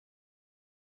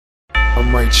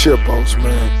I'm right Chipos,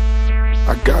 man.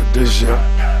 I got this, yeah.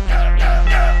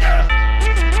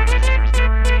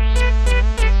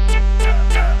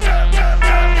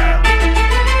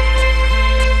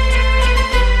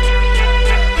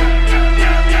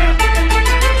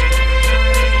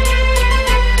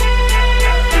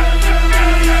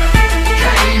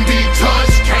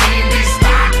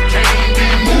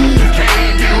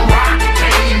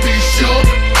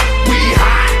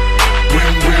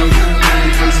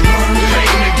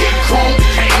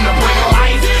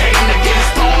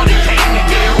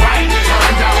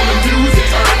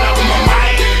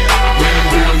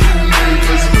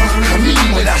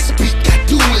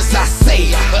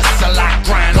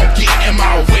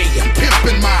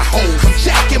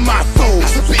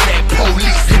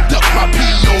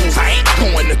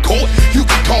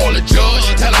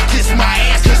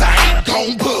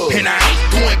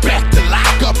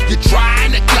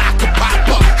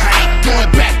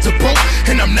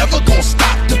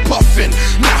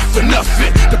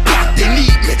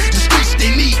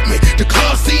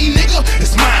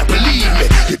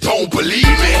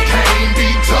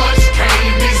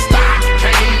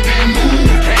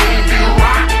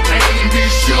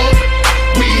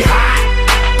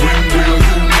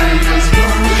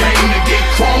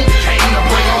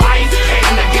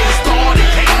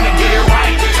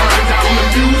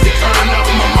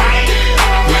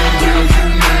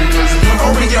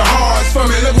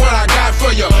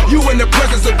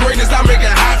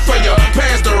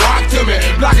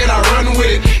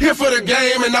 For the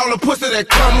game and all the pussy that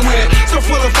come with it. So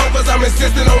full of focus, I'm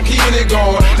insisting on keeping it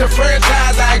going. The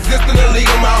franchise, I exist in a league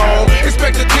of my own.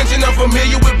 Expect attention, I'm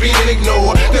familiar with being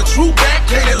ignored. The true back,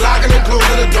 hated locking and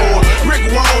closing the door. Brick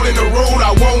wall in the road,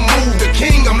 I won't move. The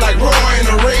king, I'm like Roy in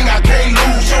the ring, I can't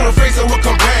lose. Show the face of what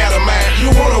compare to man. You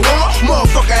wanna war?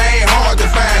 Motherfucker ain't hard to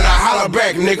find. I holler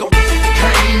back, nigga.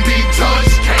 Can't be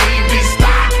touched, can't be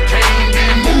stopped, can't be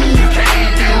moved,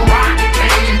 can't be rocked,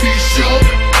 can't be shook.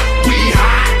 We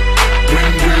hot.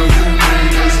 When will you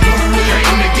niggas learn?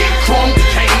 Came to get crunk,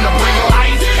 came to bring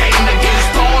life, came to get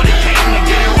started, came to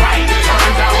get right.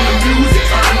 Turn down the music,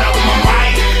 turn up my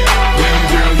mic. When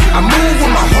will you I move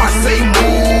when my heart say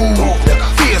move.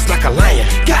 Feels like a lion,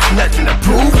 got nothing to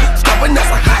prove. Stubborn as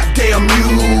a hot damn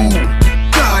mule.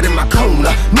 God in my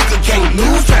corner, nigga can't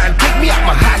lose. Try to take me out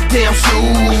my hot damn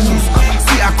shoes.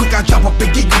 See how quick I drop up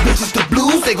and get you bitches the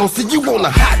blues. They gon' see you on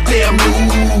the hot damn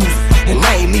news. And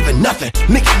I ain't leaving nothing.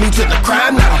 Niggas me to the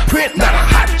crime, not a print, not a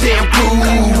hot damn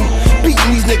clue.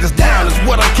 Beating these niggas down is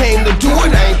what I came to do,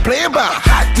 and I ain't playing by a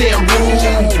hot damn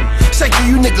rule. Shaking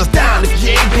you niggas down if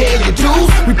you ain't paying your dues.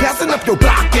 We passing up your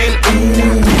block and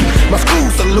ooh, my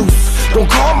screws are loose. Don't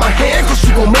call my hand, cause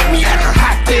you gon' make me act a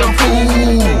hot damn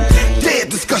fool. Dead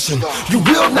discussion, you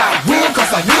will not win,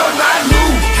 cause I will not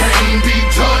lose. Can't be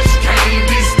touched, can't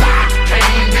be stopped,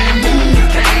 can't be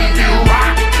moved, can't be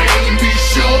rocked, can't be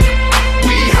shook.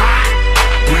 We hot.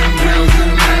 When will you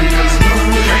niggas learn?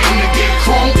 Came to get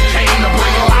crunk, came to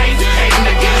bring life, came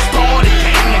to get started,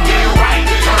 came to get right.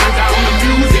 Turn down the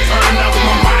music, turn up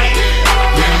my mic.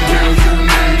 When will you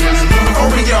niggas learn?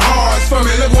 Open your hearts for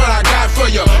me, look what I got for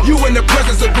you. You in the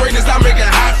presence of greatness, I make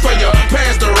it hot for you.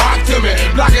 Pass the rock to me,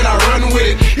 block it, I run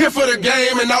with it. Here for the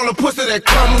game and all the pussy that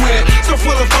come with it. So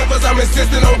full of focus, I'm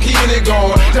insisting on keeping it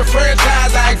going. The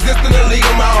franchise, I exist in a league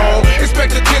of my own.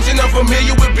 Expect attention, I'm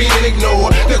familiar with being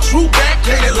ignored. The true back,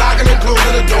 hated locking and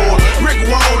closing the door. Brick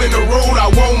wall in the road, I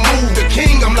won't move. The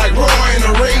king, I'm like Roy in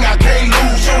the ring, I can't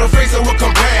lose. Show the face of what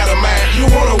compare to man. You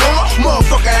wanna war?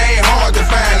 Motherfucker ain't hard to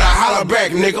find. I holler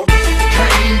back, nigga.